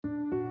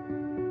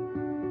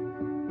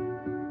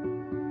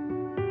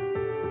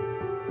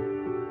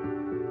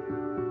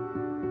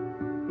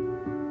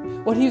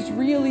What he's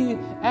really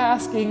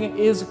asking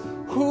is,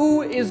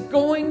 who is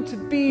going to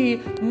be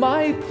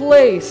my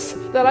place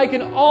that I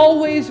can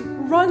always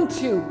run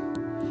to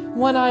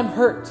when I'm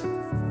hurt?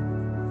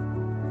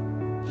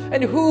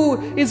 And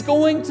who is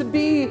going to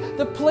be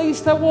the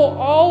place that will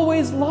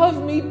always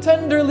love me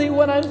tenderly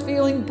when I'm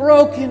feeling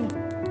broken?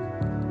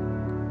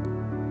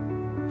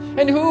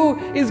 And who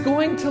is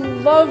going to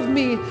love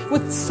me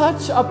with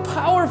such a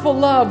powerful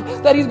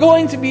love that he's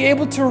going to be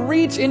able to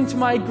reach into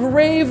my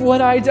grave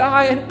when I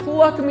die and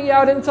pluck me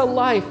out into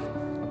life?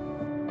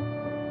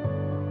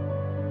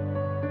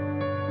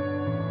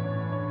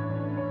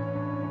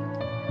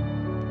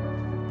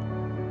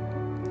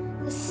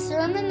 The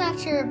sermon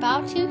that you're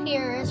about to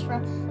hear is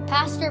from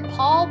Pastor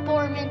Paul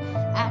Borman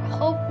at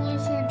Hope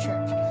Lutheran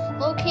Church,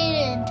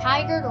 located in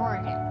Tigard,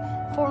 Oregon.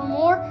 For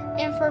more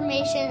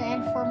information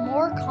and for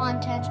more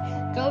content,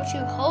 go to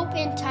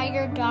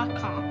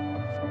hopeintigard.com.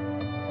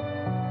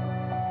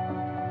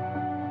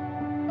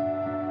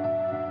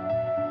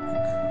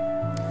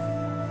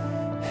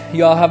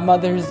 You all have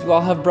mothers, you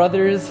all have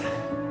brothers.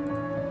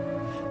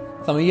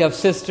 Some of you have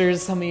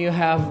sisters, some of you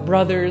have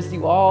brothers.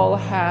 You all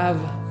have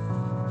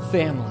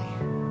family.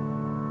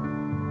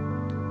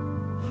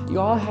 You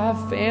all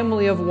have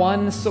family of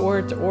one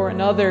sort or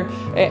another,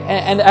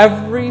 and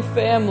every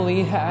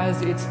family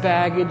has its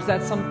baggage.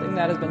 That's something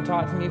that has been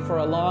taught to me for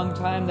a long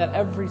time, that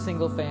every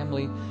single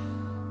family,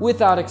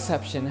 without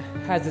exception,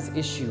 has its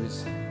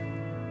issues.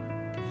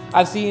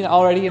 I've seen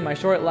already in my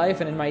short life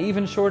and in my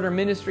even shorter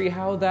ministry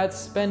how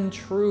that's been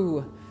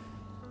true.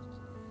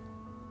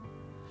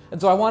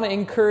 And so I want to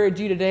encourage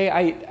you today.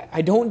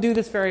 I don't do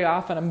this very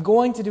often. I'm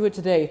going to do it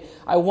today.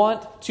 I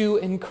want to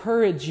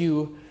encourage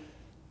you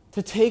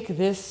to take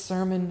this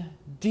sermon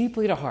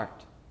deeply to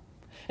heart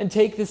and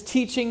take this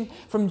teaching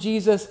from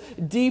Jesus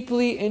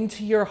deeply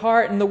into your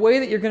heart. And the way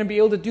that you're going to be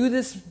able to do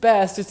this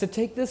best is to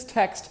take this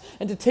text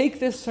and to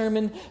take this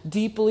sermon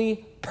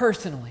deeply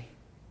personally.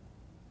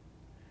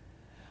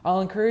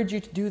 I'll encourage you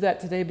to do that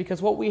today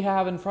because what we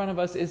have in front of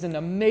us is an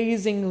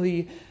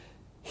amazingly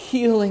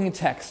healing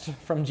text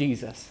from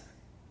Jesus.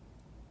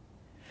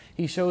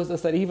 He shows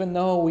us that even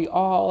though we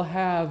all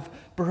have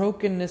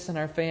brokenness in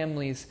our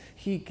families,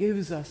 He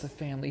gives us a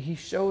family. He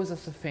shows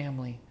us a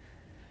family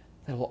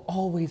that will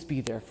always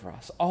be there for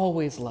us,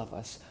 always love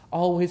us,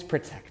 always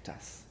protect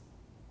us.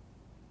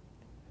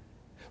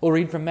 We'll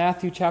read from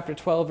Matthew chapter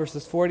 12,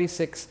 verses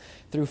 46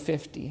 through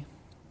 50.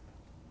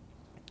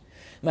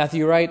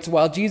 Matthew writes,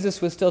 "While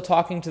Jesus was still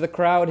talking to the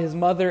crowd, his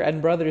mother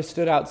and brothers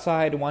stood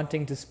outside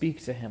wanting to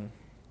speak to him.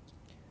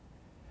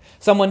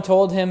 Someone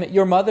told him,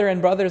 'Your mother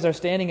and brothers are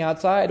standing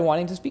outside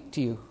wanting to speak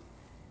to you.'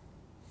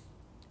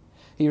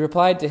 He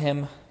replied to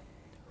him,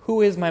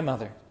 'Who is my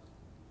mother?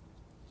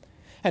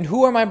 And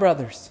who are my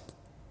brothers?'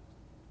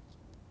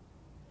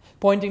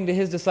 Pointing to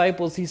his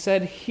disciples, he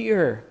said,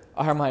 'Here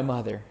are my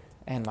mother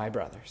and my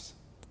brothers.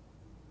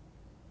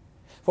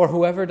 For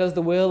whoever does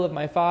the will of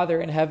my Father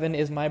in heaven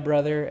is my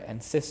brother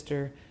and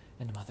sister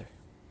and mother.'"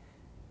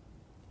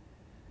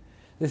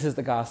 This is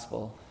the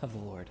gospel of the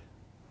Lord.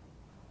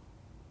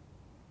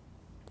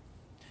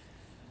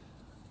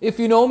 If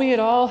you know me at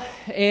all,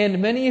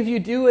 and many of you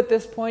do at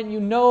this point, you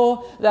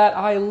know that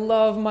I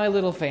love my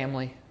little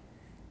family.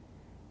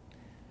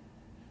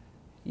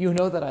 You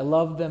know that I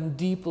love them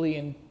deeply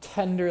and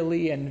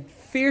tenderly and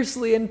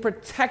fiercely and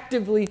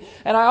protectively,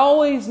 and I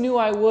always knew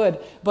I would,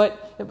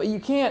 but you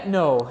can't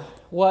know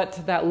what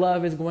that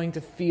love is going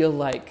to feel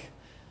like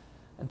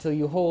until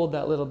you hold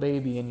that little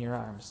baby in your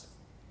arms.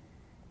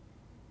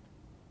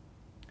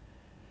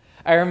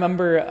 I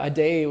remember a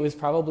day, it was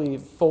probably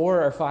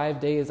 4 or 5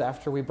 days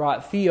after we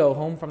brought Theo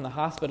home from the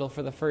hospital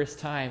for the first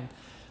time.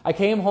 I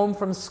came home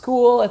from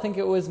school, I think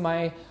it was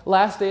my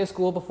last day of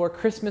school before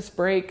Christmas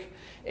break,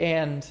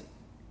 and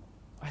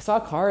I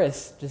saw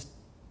Karis just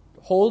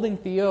holding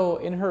Theo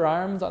in her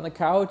arms on the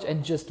couch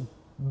and just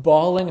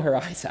bawling her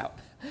eyes out.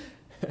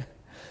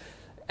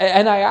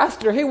 And I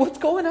asked her, "Hey, what's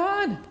going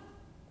on?"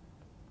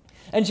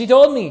 And she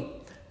told me,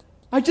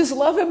 "I just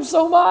love him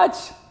so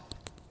much."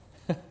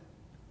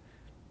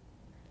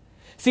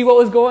 See, what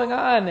was going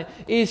on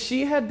is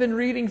she had been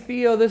reading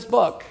Theo this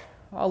book,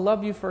 I'll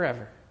Love You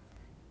Forever.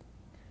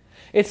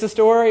 It's the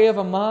story of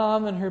a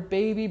mom and her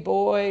baby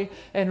boy,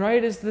 and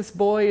right as this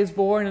boy is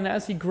born and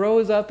as he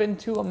grows up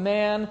into a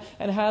man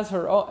and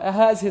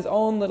has his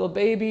own little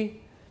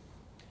baby,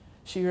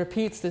 she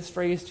repeats this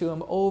phrase to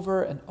him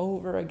over and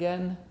over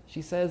again.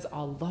 She says,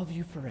 "I'll love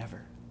you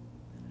forever.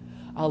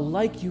 I'll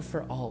like you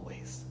for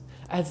always.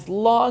 As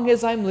long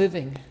as I'm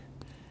living,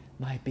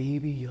 my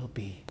baby you'll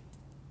be."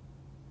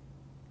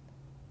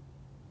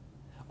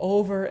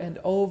 Over and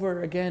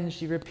over again,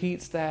 she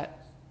repeats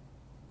that.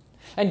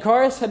 And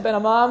Karis had been a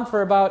mom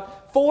for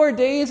about 4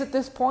 days at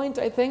this point,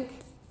 I think.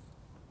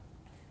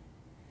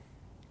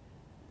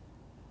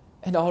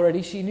 And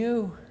already she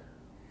knew.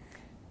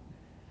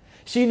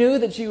 She knew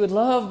that she would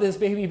love this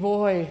baby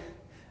boy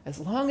as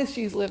long as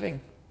she's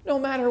living, no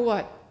matter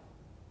what.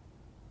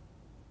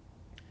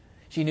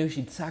 She knew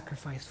she'd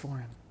sacrifice for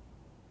him.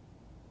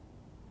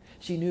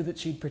 She knew that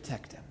she'd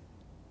protect him.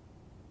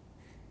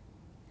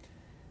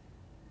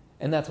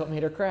 And that's what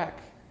made her crack.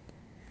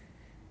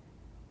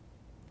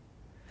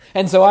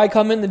 And so I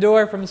come in the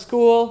door from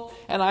school,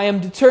 and I am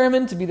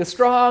determined to be the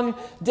strong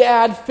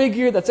dad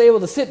figure that's able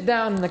to sit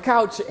down on the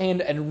couch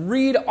and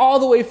read all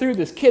the way through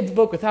this kid's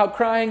book without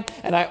crying,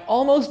 and I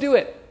almost do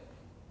it.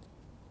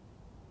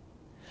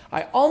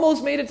 I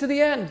almost made it to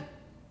the end.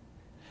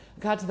 I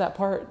got to that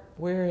part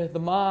where the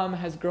mom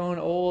has grown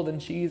old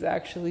and she's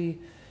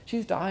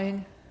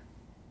dying.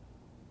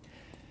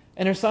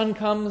 And her son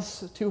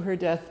comes to her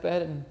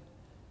deathbed and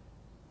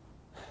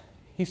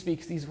he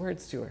speaks these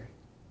words to her.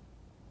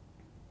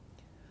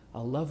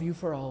 I'll love you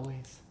for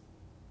always.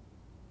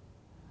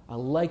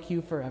 I'll like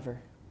you forever.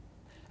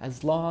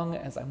 As long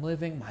as I'm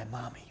living, my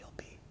mommy you'll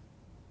be.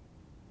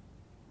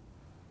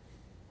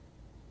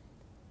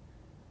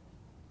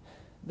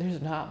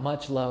 There's not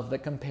much love that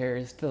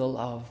compares to the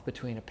love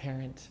between a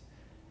parent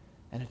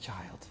and a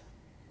child.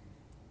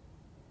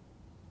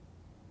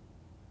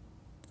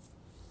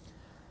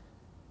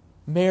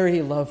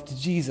 Mary loved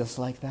Jesus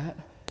like that.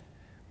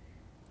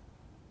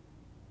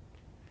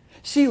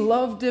 She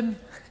loved him.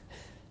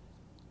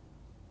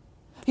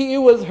 He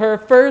was her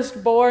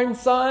firstborn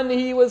son.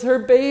 He was her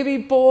baby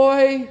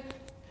boy.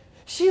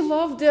 She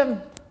loved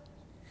him.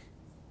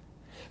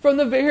 From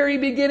the very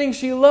beginning,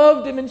 she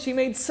loved him and she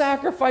made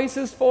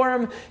sacrifices for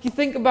him. You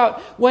think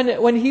about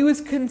when he was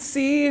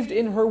conceived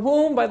in her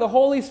womb by the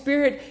Holy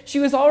Spirit, she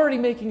was already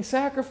making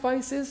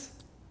sacrifices.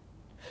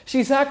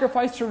 She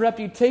sacrificed her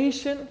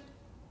reputation.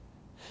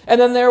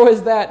 And then there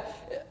was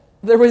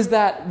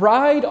that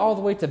ride all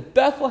the way to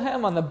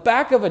Bethlehem on the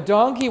back of a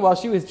donkey while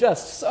she was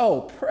just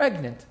so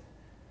pregnant.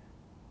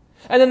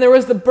 And then there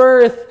was the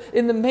birth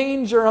in the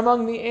manger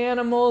among the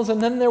animals.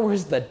 And then there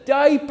was the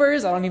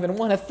diapers. I don't even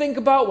want to think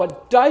about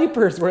what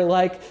diapers were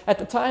like at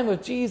the time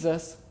of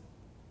Jesus.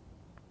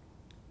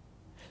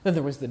 Then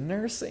there was the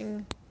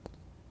nursing.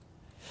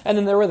 And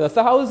then there were the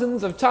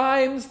thousands of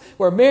times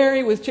where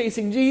Mary was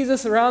chasing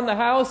Jesus around the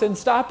house and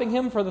stopping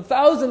him for the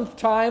 1,000th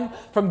time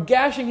from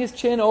gashing his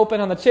chin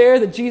open on the chair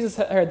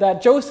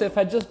that Joseph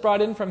had just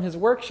brought in from his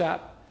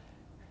workshop.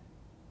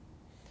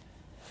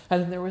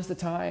 And then there was the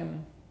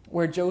time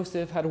where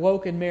Joseph had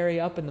woken Mary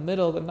up in the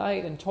middle of the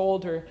night and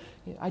told her,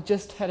 I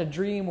just had a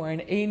dream where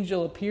an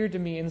angel appeared to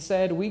me and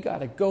said, we got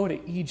to go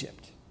to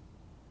Egypt.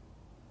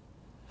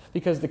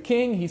 Because the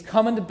king, he's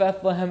coming to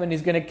Bethlehem and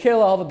he's going to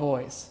kill all the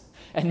boys.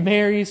 And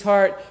Mary's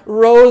heart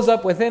rose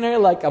up within her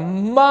like a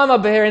mama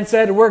bear and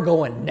said, we're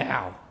going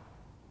now.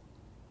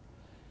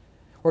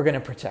 We're going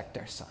to protect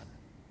our son.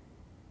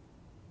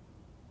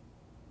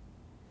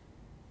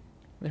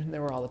 And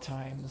there were all the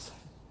times.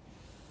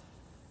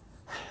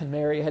 And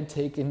Mary had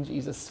taken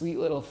Jesus' sweet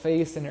little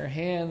face in her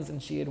hands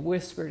and she had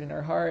whispered in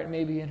her heart,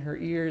 maybe in her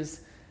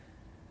ears,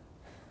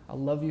 I'll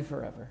love you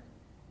forever.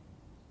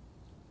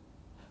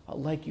 I'll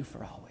like you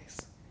for always.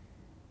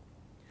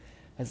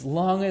 As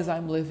long as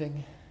I'm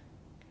living,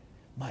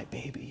 my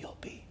baby you'll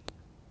be.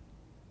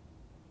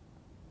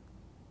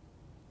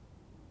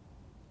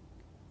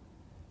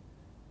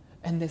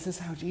 And this is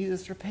how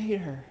Jesus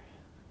repaid her.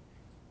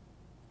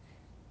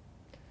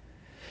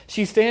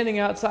 She's standing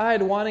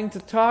outside wanting to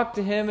talk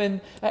to him,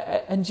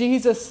 and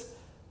Jesus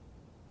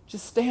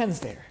just stands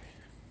there.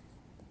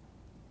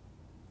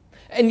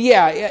 And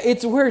yeah,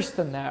 it's worse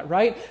than that,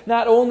 right?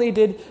 Not only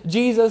did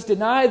Jesus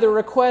deny the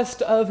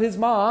request of his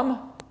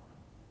mom,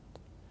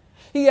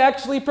 he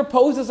actually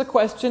proposes a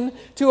question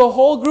to a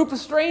whole group of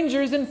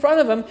strangers in front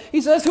of him. He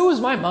says, who is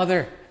my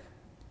mother?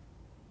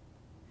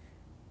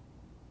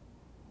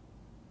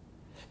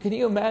 Can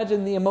you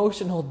imagine the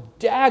emotional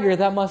dagger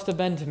that must have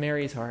been to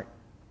Mary's heart?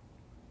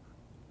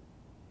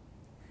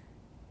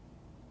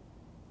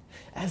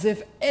 As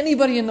if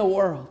anybody in the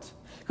world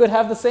could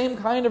have the same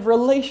kind of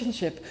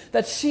relationship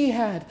that she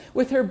had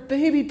with her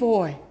baby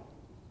boy.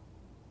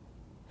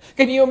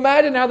 Can you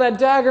imagine how that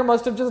dagger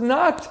must have just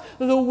knocked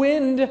the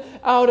wind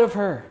out of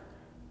her?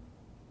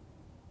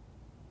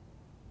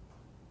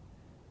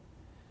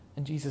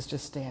 And Jesus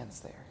just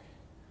stands there.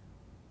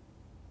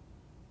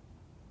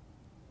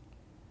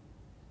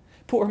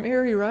 Poor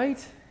Mary,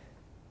 right?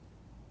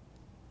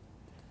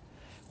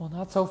 Well,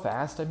 not so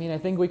fast. I mean, I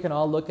think we can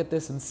all look at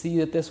this and see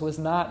that this was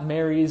not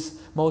Mary's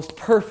most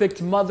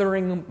perfect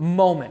mothering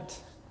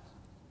moment.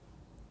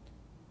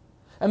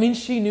 I mean,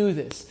 she knew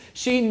this.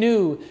 She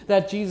knew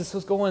that Jesus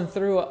was going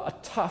through a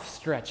tough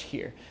stretch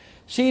here.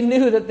 She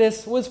knew that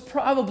this was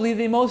probably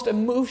the most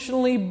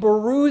emotionally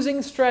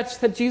bruising stretch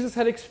that Jesus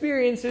had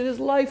experienced in his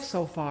life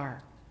so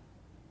far.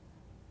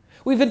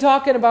 We've been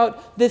talking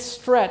about this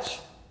stretch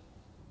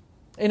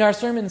in our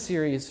sermon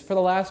series for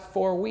the last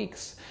 4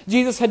 weeks.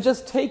 Jesus had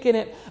just taken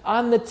it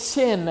on the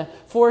chin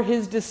for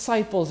his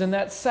disciples in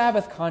that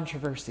Sabbath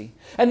controversy.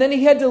 And then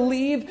he had to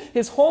leave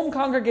his home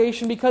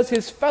congregation because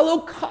his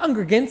fellow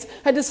congregants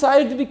had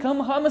decided to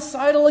become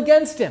homicidal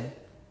against him.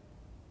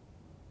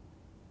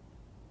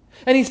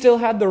 And he still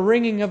had the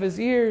ringing of his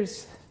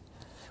ears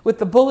with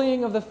the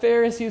bullying of the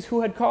Pharisees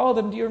who had called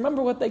him. Do you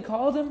remember what they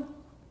called him?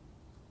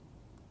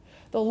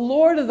 The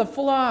Lord of the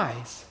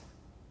Flies.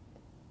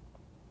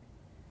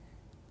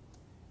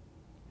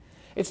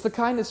 It's the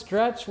kind of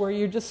stretch where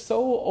you're just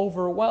so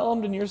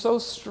overwhelmed and you're so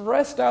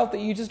stressed out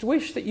that you just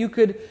wish that you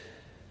could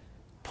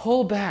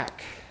pull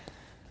back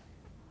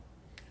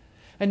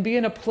and be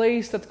in a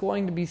place that's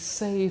going to be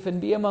safe and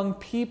be among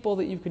people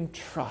that you can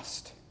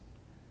trust.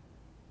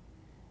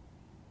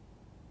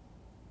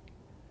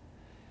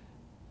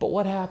 But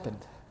what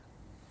happened?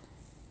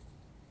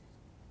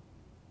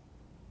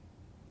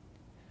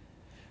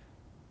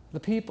 The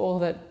people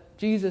that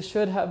Jesus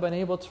should have been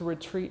able to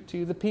retreat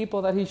to, the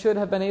people that he should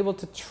have been able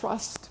to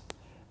trust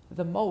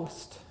the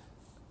most,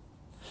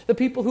 the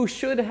people who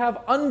should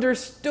have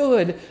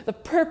understood the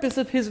purpose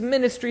of his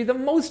ministry the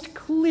most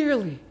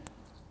clearly,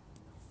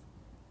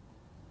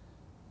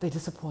 they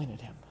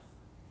disappointed him.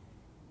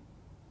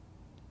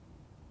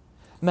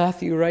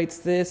 Matthew writes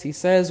this. He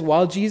says,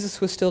 while Jesus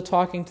was still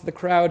talking to the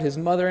crowd, his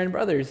mother and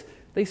brothers,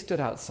 they stood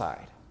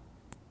outside,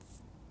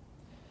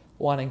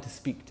 wanting to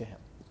speak to him.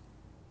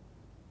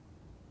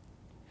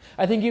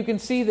 I think you can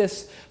see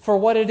this for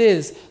what it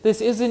is. This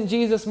isn't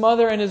Jesus'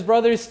 mother and his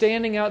brothers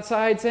standing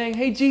outside saying,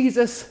 hey,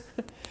 Jesus,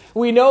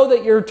 we know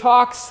that your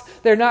talks,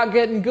 they're not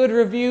getting good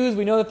reviews.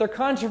 We know that they're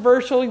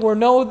controversial.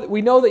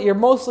 We know that you're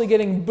mostly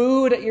getting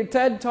booed at your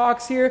TED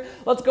Talks here.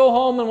 Let's go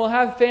home and we'll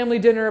have family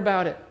dinner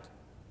about it.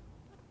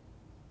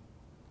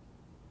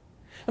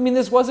 I mean,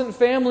 this wasn't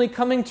family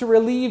coming to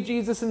relieve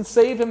Jesus and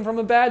save him from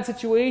a bad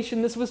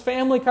situation. This was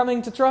family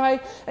coming to try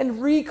and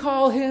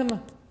recall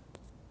him.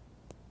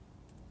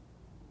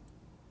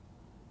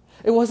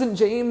 It wasn't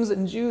James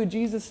and Jude,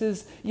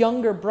 Jesus'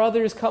 younger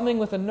brothers, coming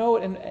with a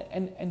note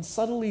and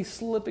subtly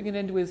slipping it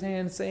into his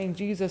hand saying,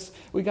 Jesus,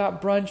 we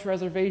got brunch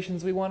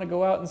reservations. We want to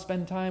go out and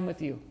spend time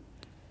with you.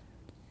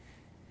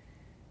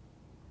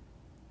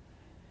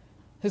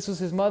 This was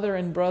his mother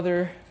and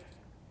brother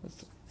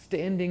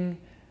standing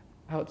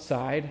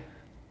outside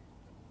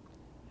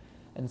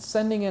and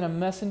sending in a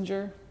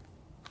messenger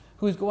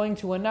who's going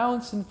to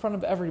announce in front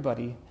of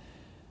everybody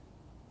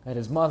that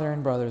his mother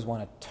and brothers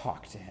want to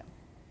talk to him.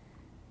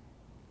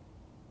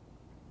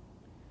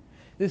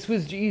 This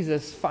was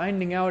Jesus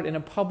finding out in a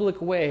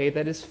public way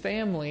that his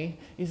family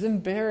is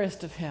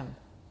embarrassed of him.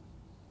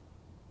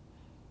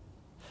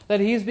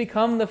 That he's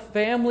become the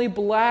family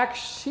black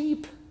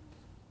sheep.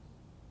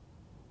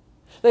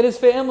 That his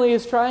family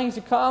is trying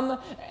to come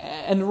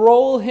and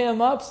roll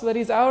him up so that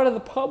he's out of the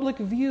public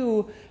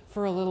view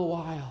for a little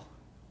while.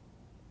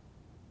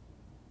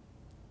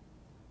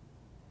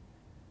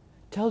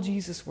 Tell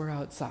Jesus we're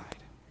outside.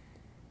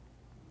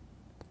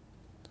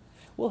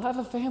 We'll have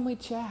a family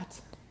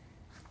chat.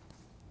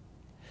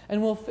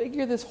 And we'll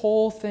figure this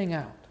whole thing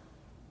out.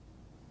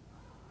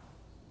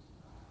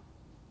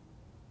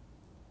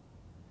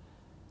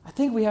 I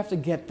think we have to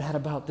get that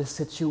about this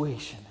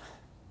situation.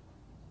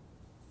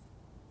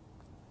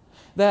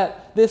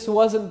 That this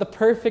wasn't the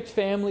perfect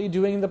family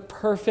doing the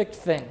perfect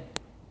thing.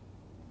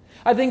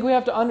 I think we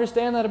have to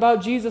understand that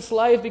about Jesus'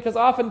 life, because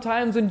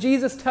oftentimes when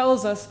Jesus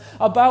tells us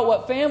about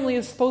what family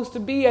is supposed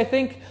to be, I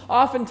think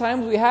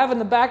oftentimes we have in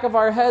the back of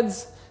our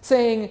heads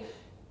saying,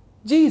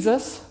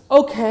 Jesus,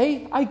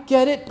 okay, I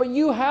get it, but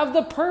you have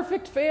the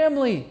perfect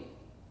family.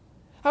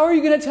 How are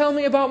you going to tell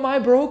me about my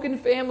broken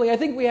family? I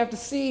think we have to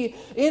see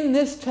in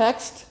this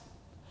text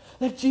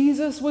that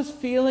Jesus was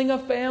feeling a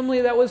family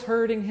that was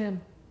hurting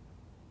him.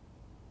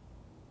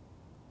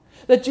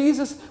 That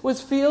Jesus was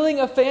feeling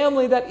a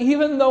family that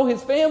even though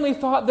his family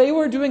thought they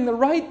were doing the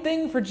right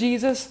thing for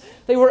Jesus,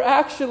 they were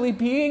actually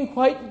being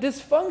quite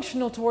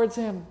dysfunctional towards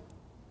him.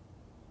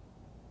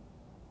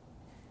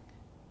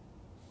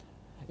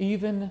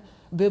 Even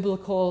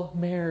biblical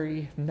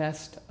Mary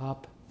messed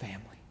up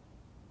family.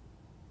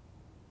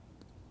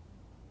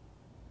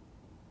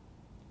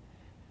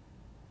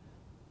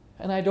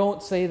 And I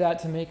don't say that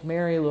to make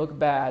Mary look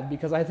bad,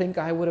 because I think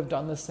I would have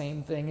done the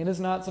same thing. It is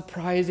not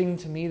surprising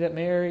to me that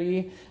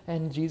Mary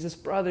and Jesus'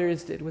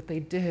 brothers did what they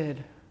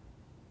did.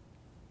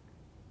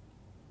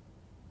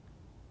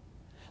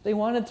 They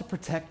wanted to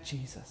protect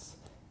Jesus.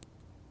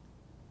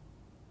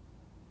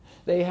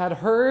 They had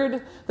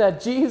heard that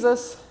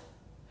Jesus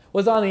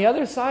was on the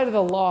other side of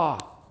the law.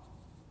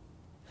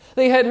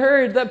 They had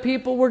heard that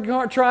people were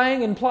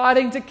trying and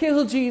plotting to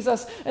kill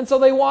Jesus, and so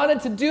they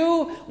wanted to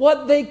do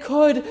what they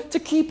could to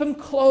keep him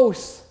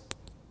close,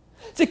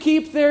 to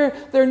keep their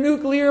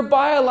nuclear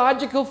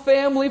biological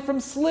family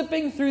from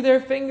slipping through their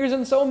fingers.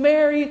 And so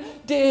Mary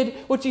did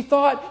what she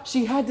thought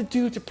she had to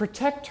do to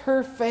protect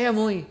her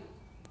family.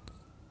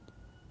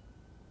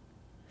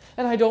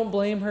 And I don't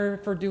blame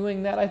her for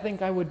doing that. I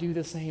think I would do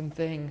the same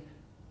thing.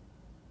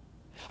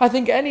 I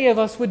think any of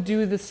us would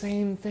do the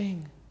same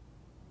thing.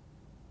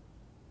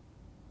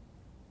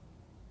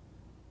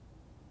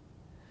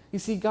 You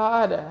see,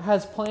 God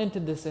has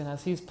planted this in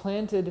us. He's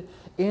planted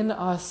in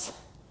us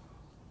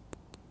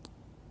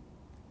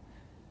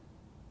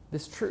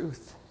this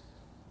truth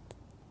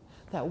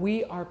that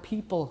we are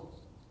people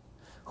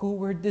who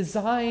were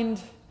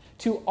designed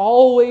to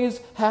always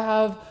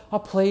have a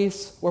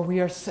place where we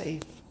are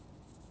safe.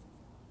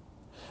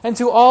 And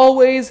to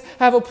always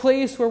have a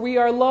place where we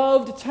are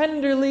loved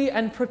tenderly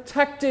and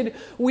protected.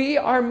 We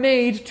are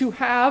made to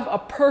have a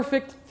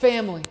perfect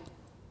family.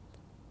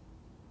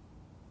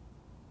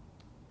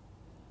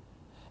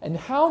 And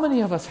how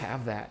many of us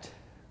have that?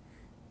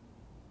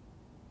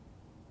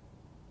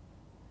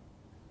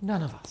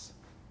 None of us.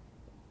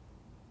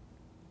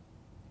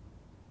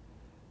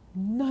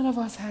 None of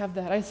us have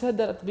that. I said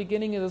that at the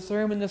beginning of the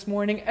sermon this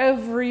morning.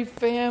 Every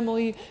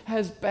family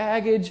has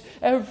baggage.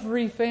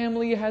 Every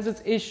family has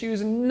its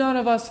issues. None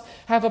of us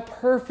have a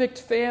perfect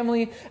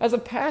family. As a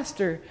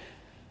pastor,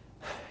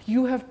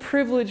 you have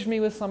privileged me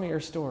with some of your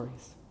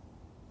stories.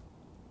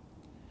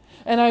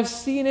 And I've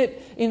seen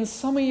it in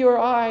some of your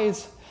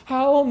eyes.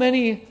 How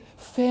many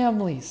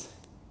families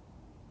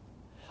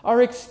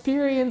are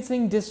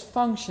experiencing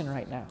dysfunction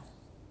right now?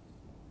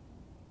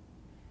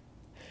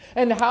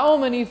 And how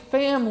many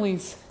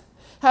families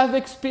have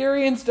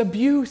experienced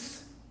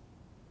abuse?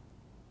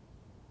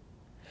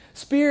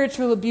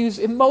 Spiritual abuse,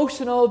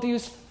 emotional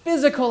abuse,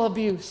 physical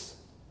abuse.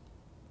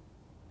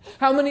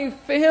 How many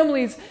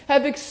families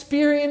have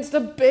experienced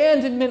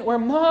abandonment where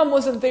mom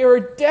wasn't there or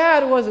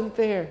dad wasn't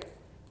there?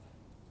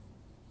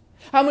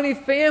 How many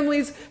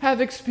families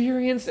have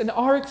experienced and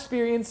are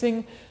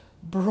experiencing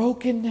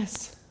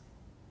brokenness?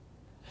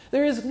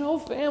 There is no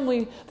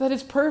family that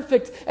is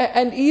perfect.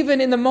 And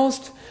even in the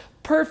most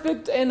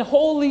perfect and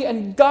holy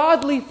and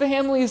godly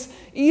families,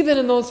 even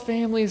in those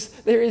families,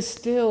 there is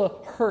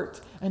still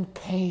hurt and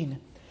pain.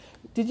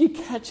 Did you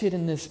catch it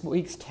in this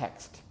week's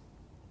text?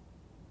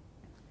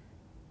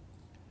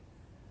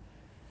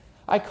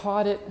 I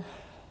caught it,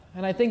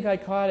 and I think I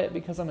caught it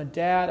because I'm a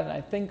dad, and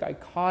I think I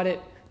caught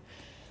it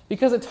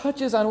because it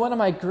touches on one of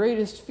my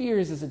greatest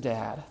fears as a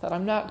dad, that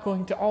I'm not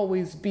going to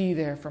always be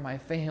there for my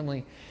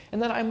family, and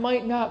that I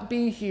might not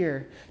be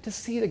here to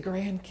see the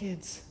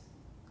grandkids.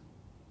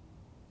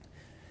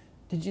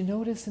 Did you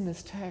notice in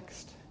this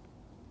text?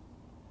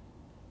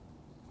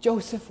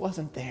 Joseph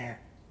wasn't there.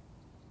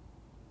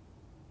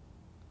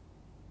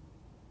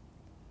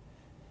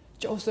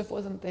 Joseph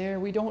wasn't there.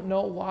 We don't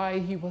know why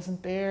he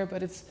wasn't there,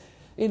 but it's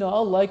in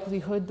all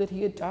likelihood that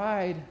he had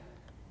died.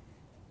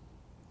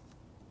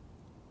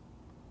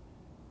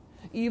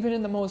 Even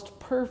in the most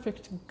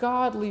perfect,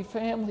 godly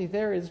family,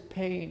 there is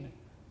pain.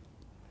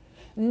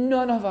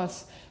 None of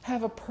us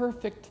have a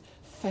perfect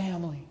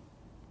family.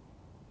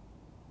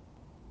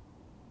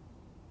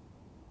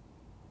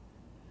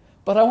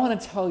 But I want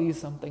to tell you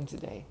something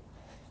today.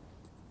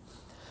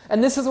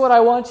 And this is what I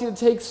want you to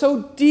take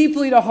so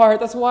deeply to heart.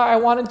 That's why I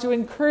wanted to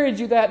encourage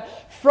you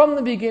that from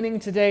the beginning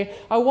today.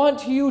 I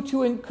want you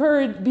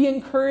to be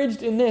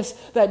encouraged in this,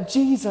 that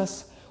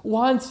Jesus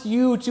wants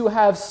you to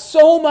have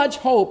so much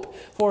hope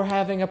for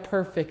having a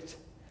perfect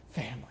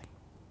family.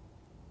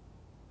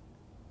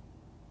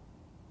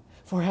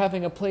 For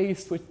having a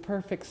place with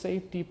perfect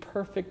safety,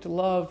 perfect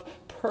love,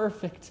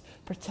 perfect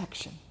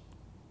protection.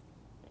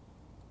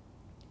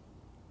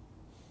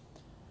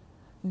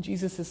 And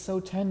Jesus is so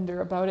tender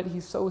about it.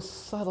 He's so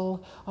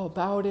subtle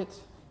about it.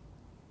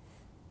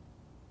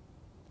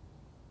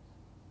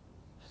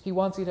 He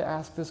wants you to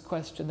ask this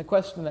question, the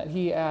question that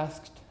he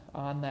asked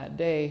on that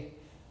day.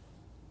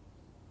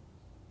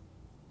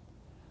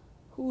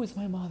 Who is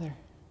my mother?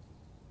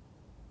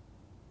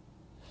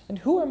 And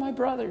who are my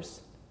brothers?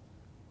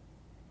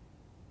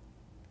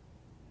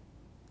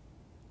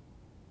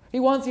 He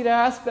wants you to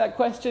ask that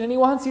question, and he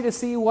wants you to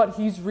see what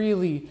he's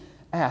really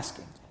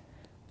asking.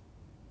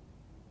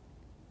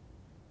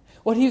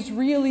 What he's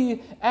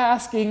really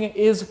asking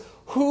is,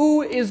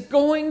 who is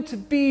going to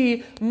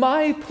be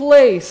my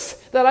place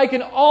that I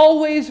can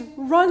always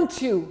run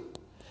to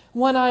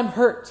when I'm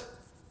hurt?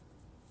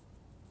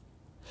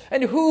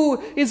 And who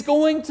is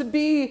going to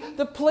be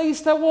the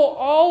place that will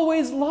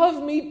always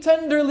love me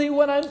tenderly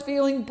when I'm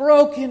feeling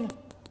broken?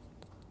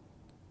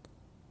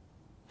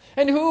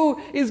 And who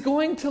is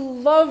going to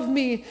love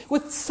me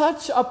with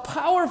such a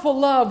powerful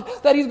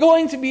love that he's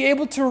going to be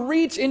able to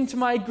reach into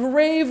my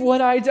grave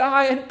when I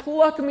die and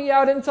pluck me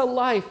out into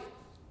life?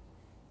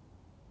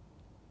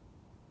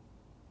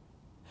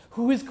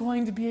 Who is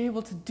going to be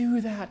able to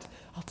do that?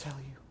 I'll tell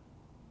you.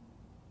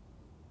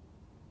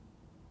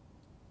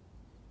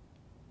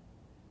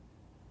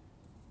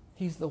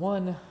 He's the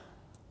one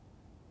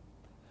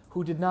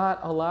who did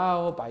not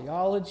allow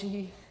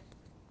biology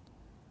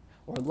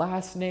or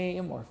last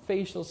name or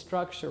facial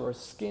structure or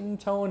skin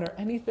tone or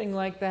anything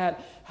like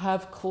that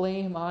have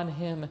claim on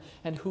him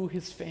and who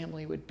his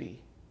family would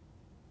be.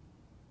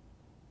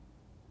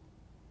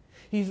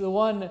 He's the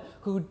one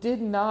who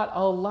did not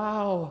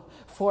allow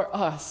for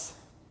us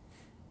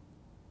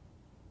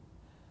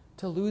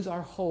to lose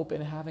our hope in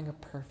having a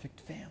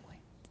perfect family.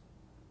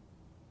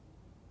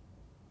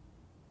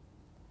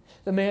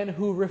 The man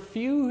who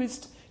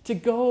refused to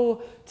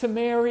go to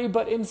Mary,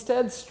 but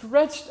instead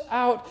stretched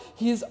out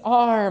his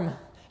arm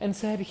and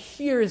said,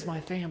 "Here is my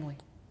family.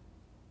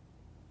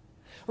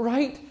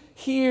 Right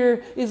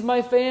here is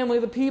my family,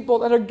 the people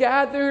that are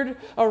gathered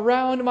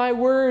around my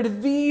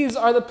word. These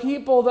are the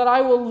people that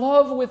I will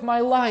love with my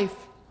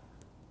life.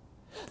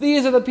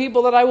 These are the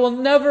people that I will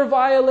never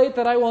violate,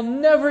 that I will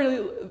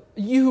never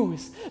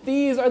use.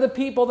 These are the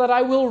people that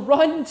I will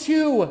run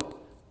to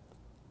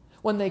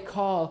when they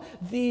call.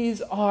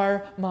 These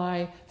are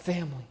my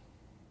family."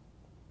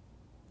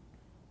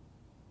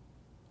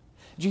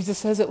 Jesus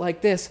says it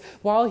like this.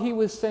 While he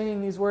was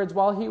saying these words,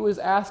 while he was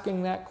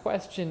asking that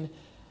question,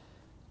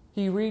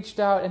 he reached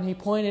out and he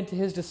pointed to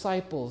his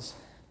disciples.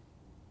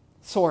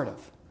 Sort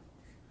of.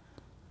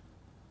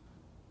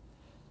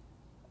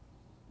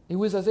 It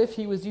was as if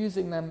he was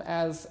using them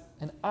as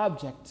an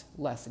object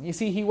lesson. You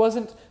see, he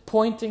wasn't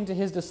pointing to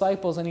his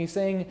disciples and he's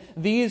saying,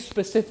 these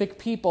specific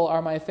people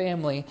are my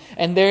family,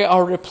 and they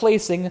are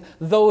replacing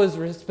those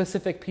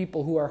specific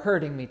people who are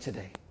hurting me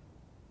today.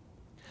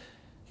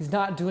 He's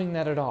not doing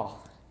that at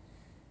all.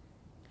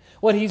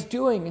 What he's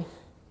doing,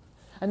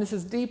 and this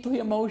is deeply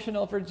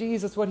emotional for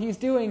Jesus, what he's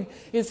doing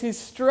is he's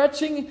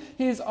stretching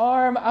his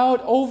arm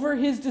out over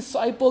his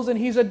disciples and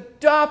he's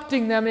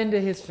adopting them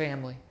into his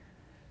family.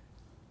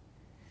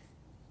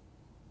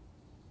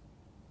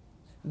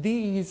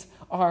 These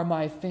are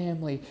my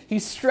family. He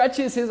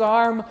stretches his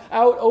arm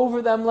out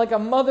over them like a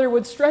mother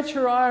would stretch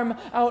her arm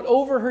out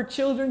over her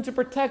children to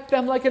protect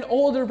them, like an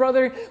older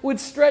brother would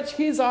stretch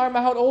his arm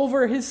out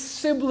over his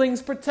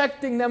siblings,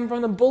 protecting them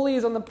from the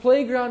bullies on the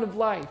playground of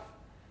life.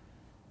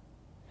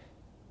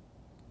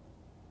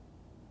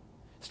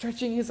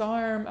 Stretching his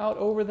arm out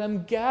over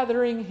them,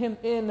 gathering him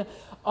in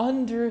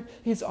under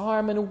his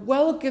arm and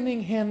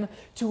welcoming him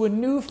to a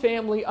new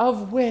family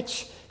of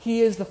which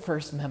he is the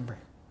first member.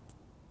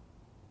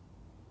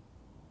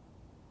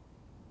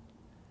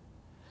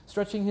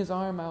 Stretching his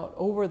arm out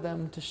over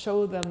them to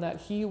show them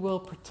that he will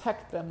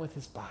protect them with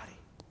his body.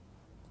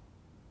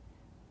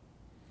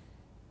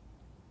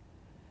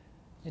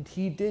 And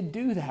he did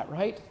do that,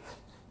 right?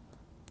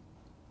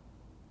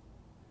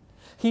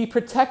 He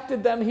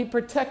protected them. He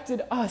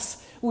protected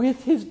us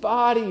with his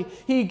body.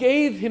 He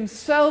gave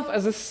himself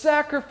as a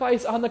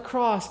sacrifice on the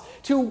cross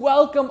to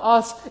welcome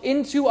us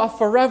into a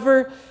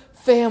forever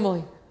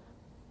family,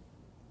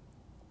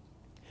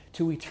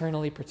 to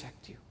eternally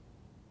protect you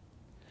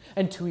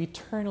and to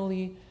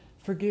eternally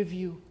forgive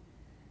you.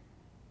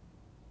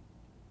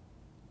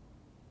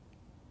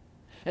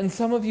 And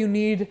some of you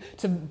need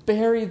to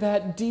bury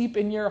that deep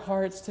in your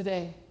hearts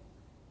today.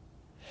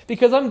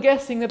 Because I'm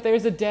guessing that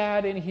there's a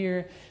dad in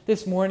here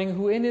this morning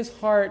who in his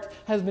heart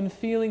has been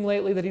feeling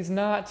lately that he's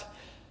not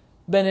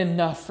been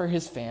enough for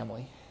his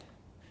family.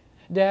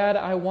 Dad,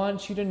 I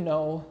want you to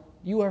know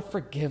you are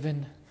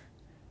forgiven.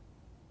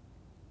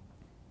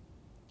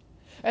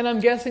 And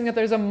I'm guessing that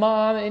there's a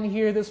mom in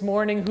here this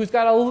morning who's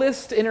got a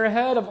list in her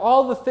head of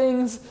all the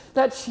things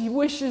that she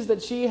wishes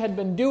that she had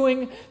been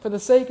doing for the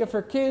sake of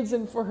her kids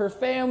and for her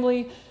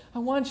family. I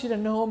want you to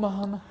know,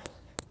 Mom,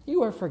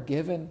 you are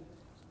forgiven.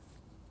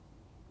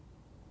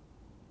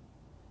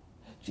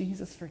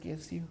 Jesus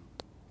forgives you.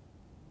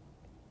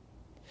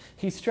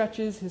 He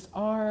stretches his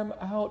arm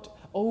out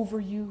over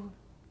you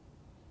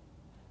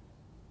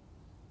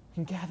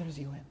and gathers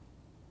you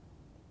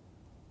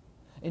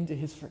into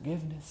his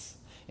forgiveness,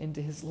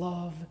 into his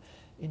love,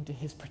 into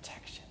his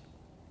protection.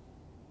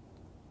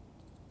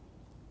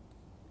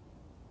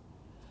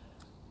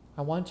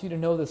 I want you to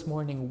know this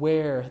morning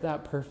where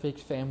that perfect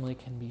family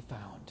can be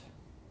found.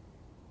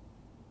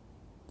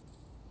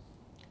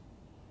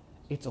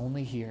 It's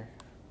only here,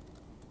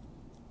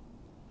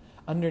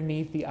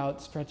 underneath the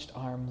outstretched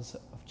arms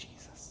of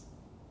Jesus.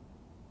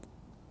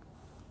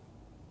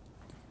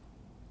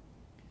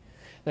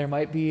 There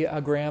might be a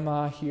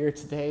grandma here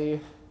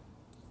today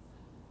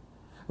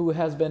who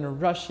has been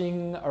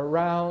rushing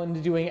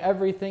around doing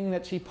everything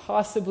that she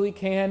possibly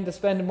can to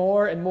spend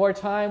more and more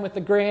time with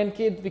the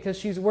grandkids because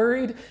she's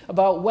worried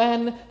about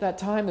when that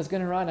time is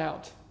going to run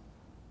out.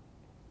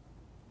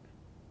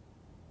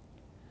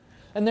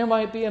 And there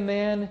might be a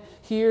man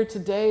here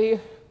today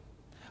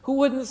who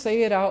wouldn't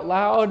say it out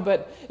loud,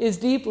 but is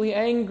deeply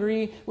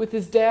angry with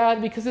his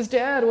dad because his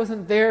dad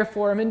wasn't there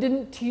for him and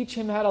didn't teach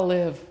him how to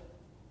live.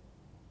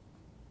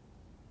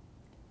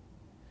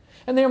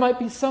 And there might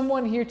be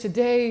someone here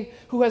today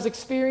who has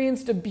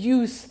experienced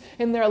abuse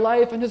in their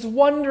life and is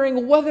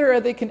wondering whether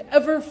they can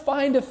ever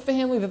find a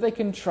family that they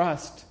can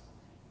trust.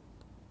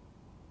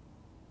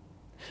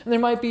 And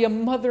there might be a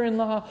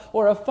mother-in-law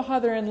or a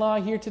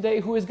father-in-law here today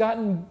who has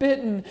gotten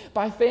bitten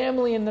by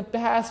family in the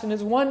past and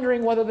is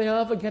wondering whether they'll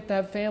ever get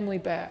that family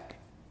back.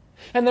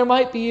 And there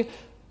might be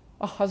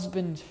a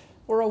husband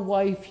or a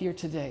wife here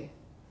today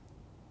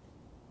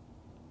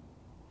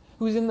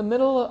who's in the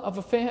middle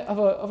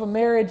of a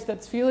marriage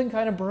that's feeling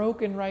kind of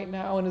broken right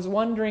now and is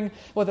wondering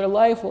whether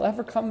life will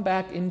ever come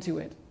back into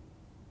it.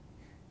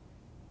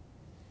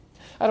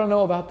 I don't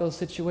know about those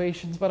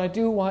situations, but I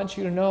do want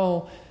you to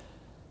know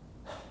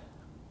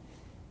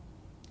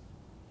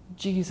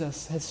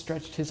Jesus has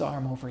stretched his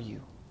arm over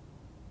you.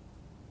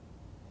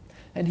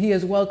 And he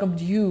has welcomed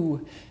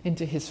you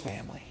into his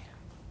family.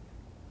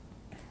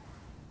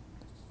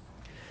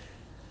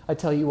 I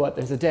tell you what,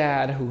 there's a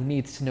dad who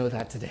needs to know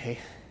that today.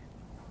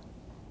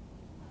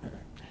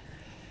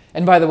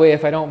 And by the way,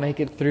 if I don't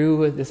make it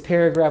through this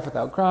paragraph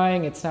without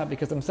crying, it's not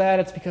because I'm sad,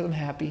 it's because I'm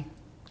happy.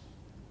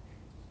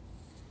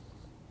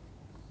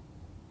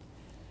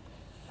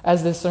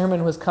 As this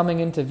sermon was coming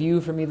into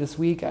view for me this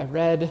week, I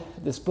read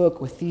this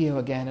book with Theo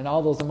again, and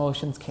all those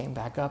emotions came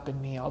back up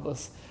in me, all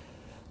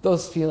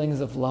those feelings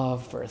of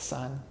love for a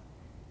son.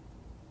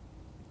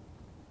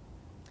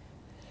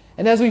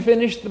 And as we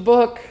finished the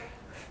book,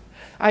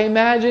 I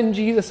imagined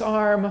Jesus'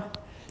 arm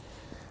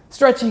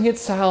stretching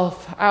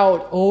itself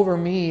out over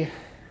me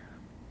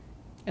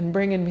and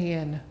bringing me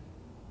in.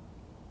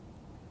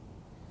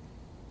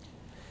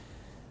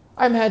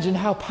 I imagine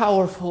how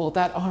powerful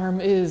that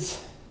arm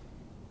is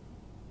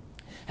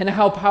and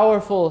how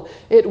powerful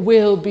it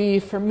will be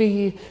for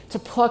me to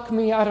pluck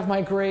me out of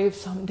my grave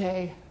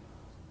someday,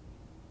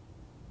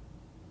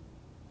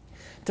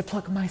 to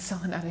pluck my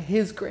son out of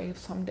his grave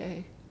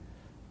someday.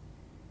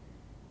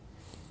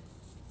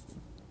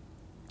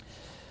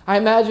 I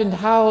imagined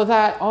how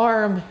that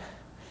arm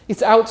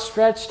is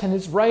outstretched and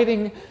is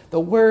writing the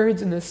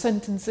words and the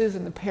sentences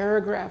and the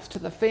paragraphs to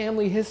the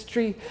family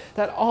history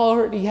that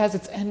already has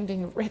its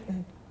ending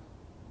written.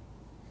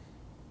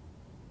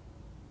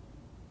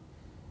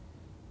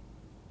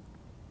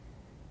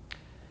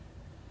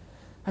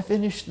 I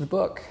finished the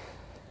book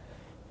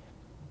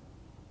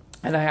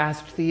and I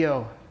asked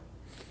Theo,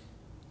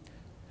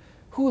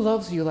 "Who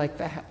loves you like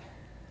that?"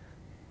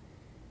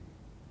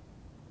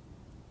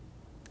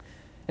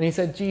 And he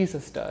said,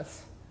 "Jesus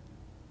does."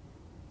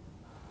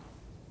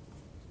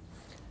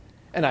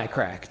 And I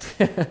cracked.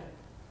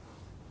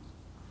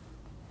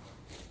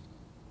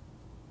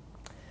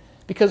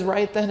 Because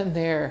right then and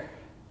there,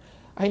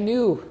 I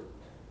knew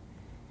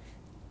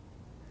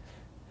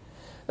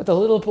that the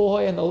little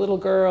boy and the little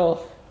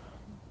girl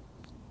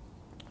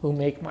who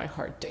make my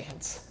heart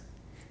dance,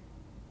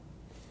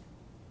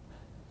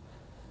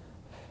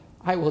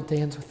 I will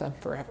dance with them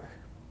forever.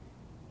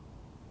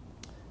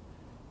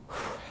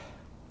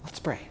 Let's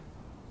pray.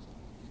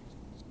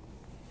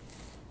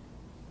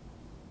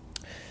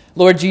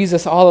 Lord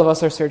Jesus, all of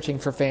us are searching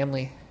for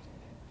family.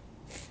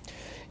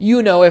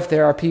 You know if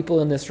there are people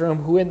in this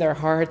room who in their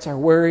hearts are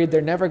worried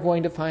they're never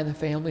going to find the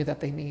family that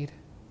they need.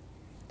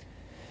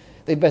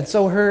 They've been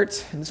so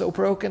hurt and so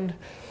broken.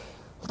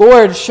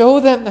 Lord, show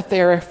them that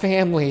they're a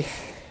family.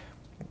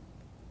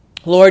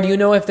 Lord, you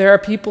know if there are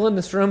people in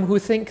this room who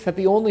think that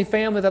the only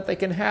family that they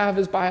can have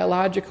is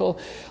biological.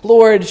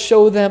 Lord,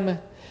 show them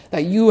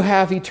that you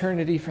have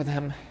eternity for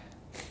them,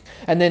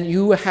 and then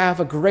you have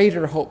a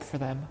greater hope for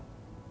them.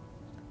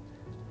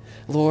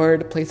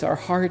 Lord, place our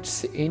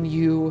hearts in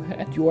you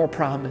and your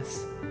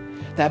promise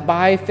that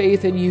by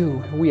faith in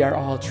you, we are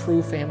all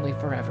true family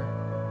forever.